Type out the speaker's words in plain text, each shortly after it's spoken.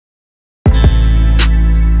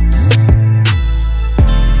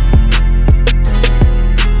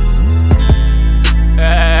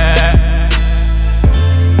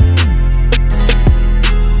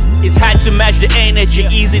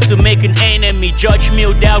me, judge me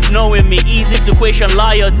without knowing me. Easy to question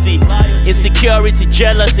loyalty, insecurity,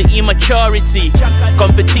 jealousy, immaturity,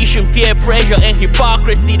 competition, peer pressure, and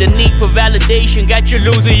hypocrisy. The need for validation got you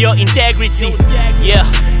losing your integrity. Yeah,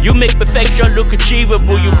 you make perfection look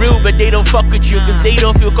achievable. You real, but they don't fuck with you cause they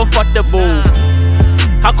don't feel comfortable.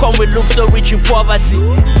 How come we look so rich in poverty?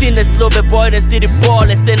 Seen the slow bit boy, then see the ball,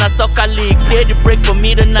 and send a soccer league. Play the break for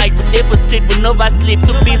me tonight, but they for street with no sleep.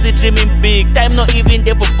 Too busy dreaming big, time not even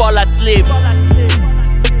there for fall asleep.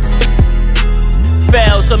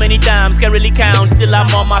 Fell so many times, can't really count. Still I'm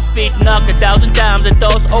on my feet, knock 1,000 times. The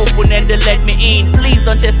doors open and they let me in. Please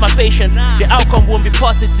don't test my patience, the outcome won't be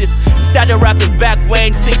positive. Started rapping back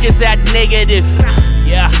when pictures had negatives.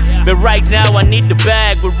 Yeah, but right now I need the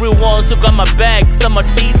bag with real ones who got my back. Some of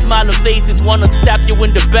these smiling faces wanna stab you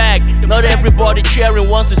in the back. Not everybody cheering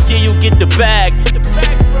wants to see you get the bag.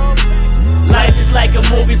 Life is like a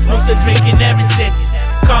movie, smokes and drinking everything.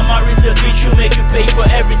 Karma is a bitch who make you pay for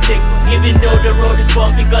everything. Even though the road is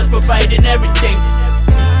bumpy, God's providing everything.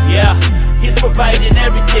 Yeah, He's providing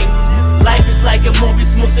everything. Life is like a movie,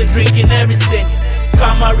 smokes and drinking everything.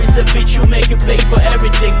 Karma is a bitch who make you pay for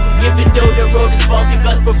everything. Even though the road is bumpy,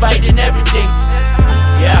 God's providing everything.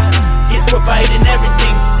 Yeah, He's providing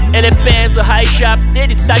everything. Elephants so high sharp, they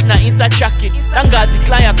the start na inside jacket. Thank God the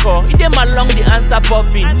client call, it them along the answer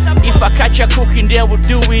popping. If I catch her cooking, then we'll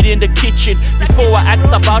do it in the kitchen. Before I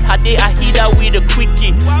ask about her day, I hit her with a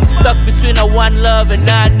quickie. Stuck between a one love and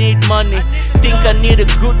I need money. Think I need a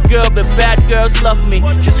good girl, but bad girls love me.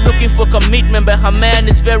 She's looking for commitment, but her man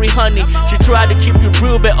is very honey. She try to keep it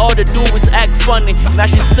real, but all they do is act funny. Now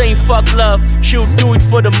she's saying fuck love, she'll do it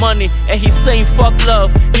for the money. And he's saying fuck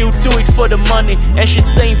love, he'll do it for the money. And she's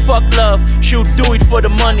saying fuck love, she'll do it for the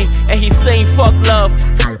money. And he's saying fuck love,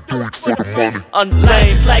 he'll do it for the money.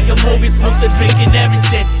 Life's like a movie, smokes and drinking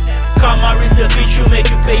everything. Karma is a bitch who make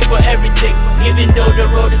you pay for everything. Even though the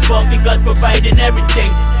road is bumpy, God's providing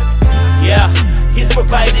everything. Yeah, He's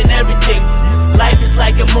providing everything. Life is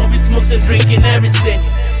like a movie, smokes and drinking everything.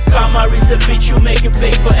 Karma is a bitch who make you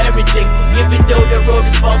pay for everything. Even though the road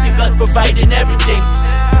is bumpy, God's providing everything.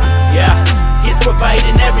 Yeah, He's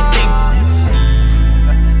providing everything.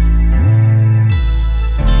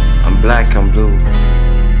 I'm black, I'm blue,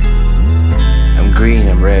 I'm green,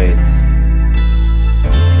 I'm red.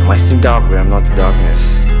 I might seem dark, but I'm not the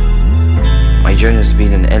darkness. My journey has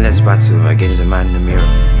been an endless battle against the man in the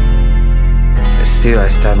mirror. But still I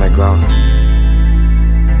stand my ground.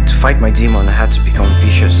 To fight my demon, I had to become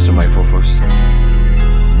vicious to my purpose.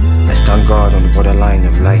 I stand guard on the borderline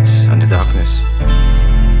of light and the darkness.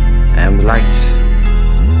 I am the light,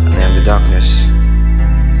 and I am the darkness.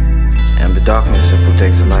 I am the darkness that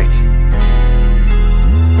protects the light.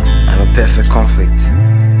 I'm a perfect conflict.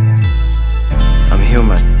 I'm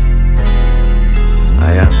human.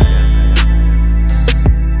 I am.